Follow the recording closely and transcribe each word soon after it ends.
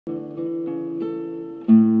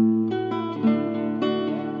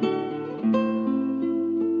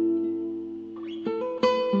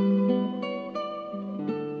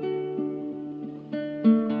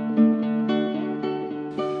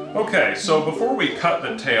Okay, so before we cut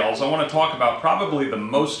the tails, I want to talk about probably the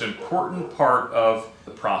most important part of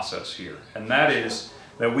the process here, and that is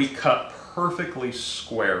that we cut perfectly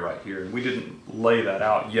square right here. We didn't lay that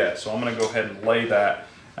out yet, so I'm going to go ahead and lay that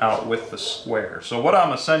out with the square. So what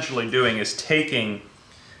I'm essentially doing is taking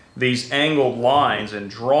these angled lines and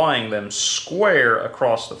drawing them square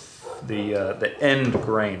across the end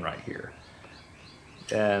grain right here.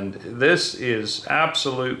 And this is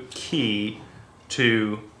absolute key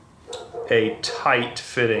to a tight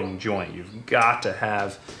fitting joint. You've got to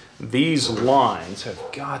have, these lines have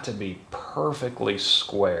got to be perfectly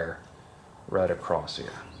square right across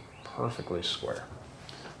here. Perfectly square.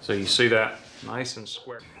 So you see that? Nice and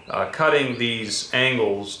square. Cutting these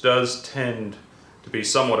angles does tend to be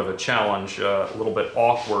somewhat of a challenge, a little bit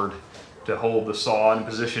awkward to hold the saw and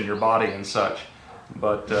position your body and such,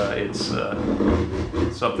 but it's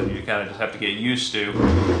something you kind of just have to get used to.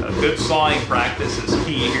 Good sawing practice is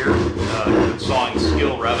key here, good sawing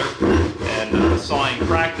skill rather, and sawing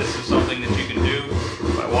practice is something that you can do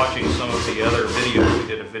by watching some of the other videos. We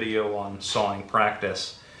did a video on sawing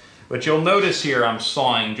practice. But you'll notice here I'm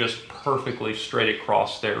sawing just perfectly straight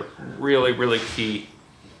across there. Really, really key.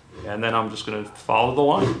 And then I'm just going to follow the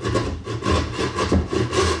line.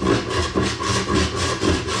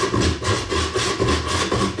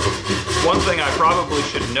 One thing I probably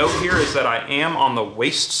should note here is that I am on the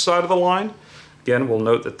waist side of the line. Again, we'll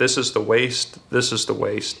note that this is the waist, this is the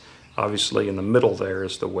waist. Obviously in the middle there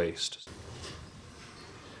is the waist.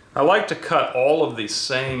 I like to cut all of these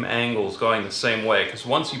same angles going the same way, because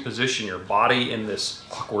once you position your body in this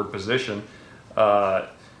awkward position,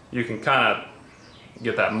 you can kind of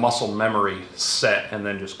get that muscle memory set and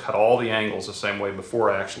then just cut all the angles the same way before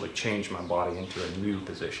I actually change my body into a new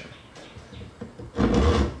position.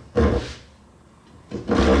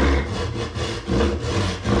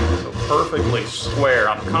 So perfectly square.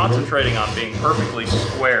 I'm concentrating on being perfectly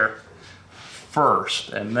square first,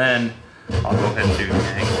 and then I'll go ahead and do the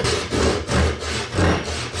angles.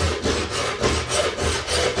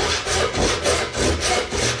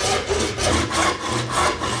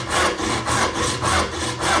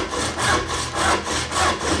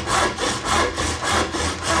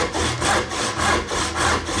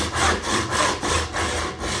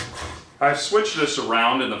 I've switched this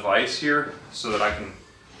around in the vise here so that I can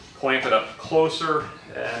clamp it up closer,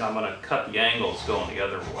 and I'm going to cut the angles going the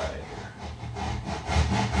other way.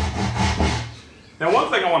 Now,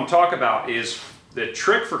 one thing I want to talk about is the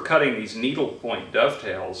trick for cutting these needlepoint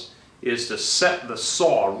dovetails is to set the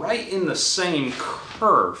saw right in the same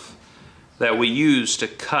curve that we use to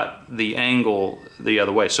cut the angle the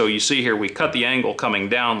other way. So you see here we cut the angle coming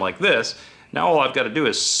down like this. Now all I've got to do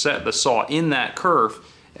is set the saw in that curve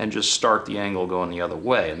and just start the angle going the other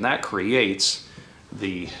way, and that creates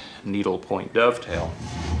the needlepoint dovetail.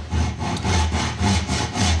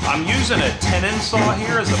 I'm using a tenon saw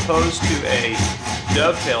here as opposed to a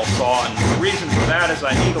dovetail saw, and the reason for that is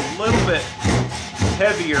I need a little bit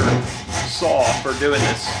heavier saw for doing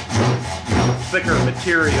this thicker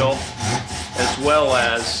material, as well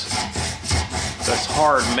as this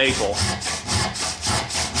hard maple.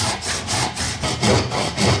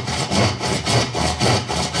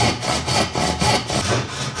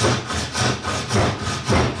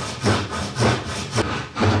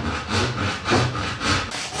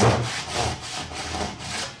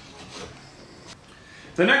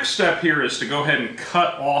 The next step here is to go ahead and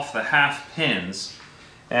cut off the half pins,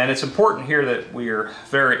 and it's important here that we are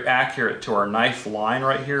very accurate to our knife line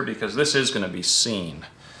right here, because this is going to be seen.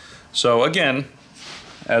 So again,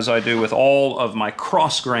 as I do with all of my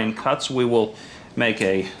cross grain cuts, we will make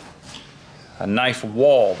a knife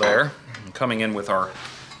wall there. Coming in with our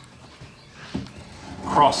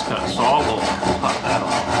cross cut saw, we'll cut that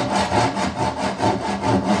off.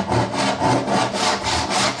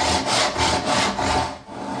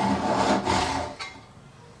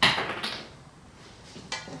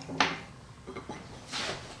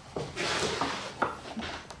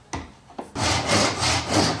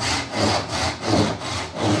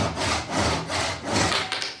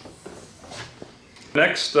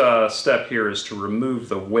 Next step here is to remove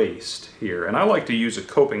the waste here, and I like to use a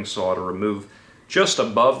coping saw to remove just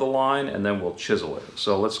above the line, and then we'll chisel it.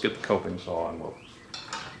 So let's get the coping saw and we'll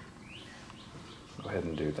go ahead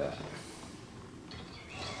and do that.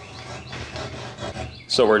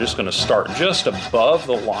 So we're just going to start just above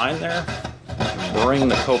the line there, bring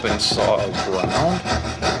the coping saw around,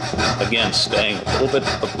 again staying a little bit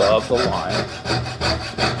above the line.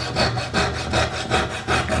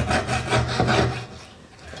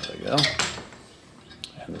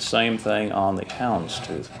 And the same thing on the Hound's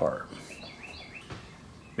Tooth part.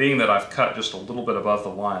 Being that I've cut just a little bit above the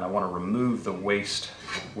line, I want to remove the waste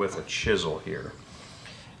with a chisel here.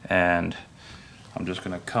 And I'm just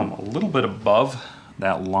going to come a little bit above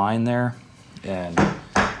that line there and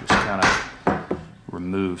just kind of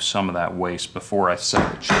remove some of that waste before I set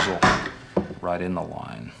the chisel right in the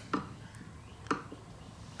line.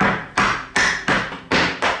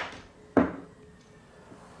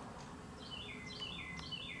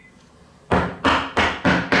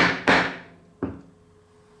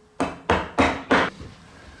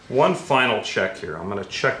 One final check here. I'm going to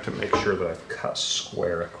check to make sure that I've cut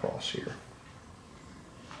square across here.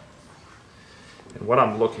 And what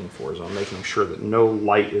I'm looking for is I'm making sure that no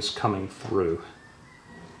light is coming through.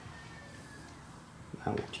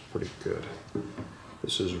 That looks pretty good.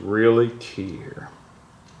 This is really key here.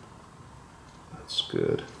 That's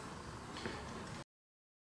good.